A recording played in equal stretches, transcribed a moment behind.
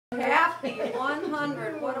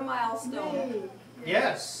200, what a milestone.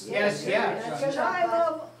 Yes, yes, yes. Because I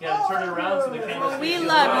love You gotta turn it around so the camera Well, we sees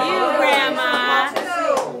love you, Grandma.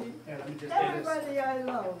 Yeah, let me just do this. everybody I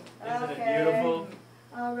love. Isn't it Okay. beautiful?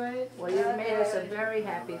 All right. Well, you've made us a very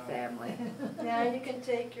happy family. Now you can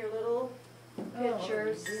take your little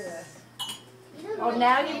pictures. Oh,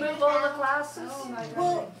 now you move all the classes? Oh, my God.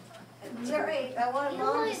 Well, Terry, I want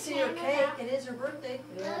Mom to see her cake. It is her birthday.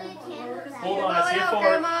 Hold on, I see it forward.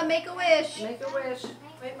 Grandma, make a wish. Make a wish.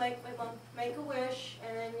 Wait, Mom, make a wish,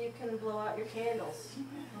 and then you can blow out your candles.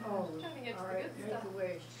 Oh, all right, make a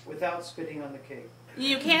wish. Without spitting on the cake.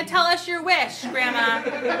 You can't tell us your wish, Grandma. All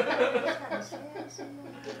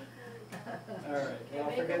right, Okay, I'll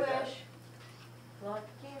make a forget that. wish. Blow out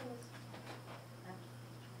your candles.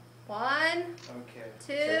 1, Okay.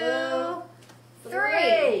 2,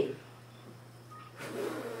 3.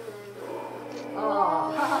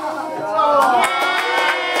 Oh.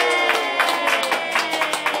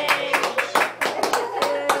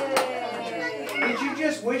 Did you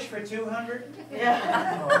just wish for 200?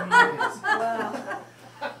 Yeah.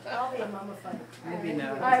 Oh, I'll be a mummified. maybe not.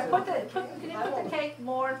 All right, can you put the cake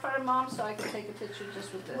more in front of Mom so I can take a picture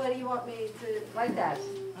just with this? What do you want me to? Like that.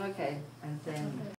 Okay, and then.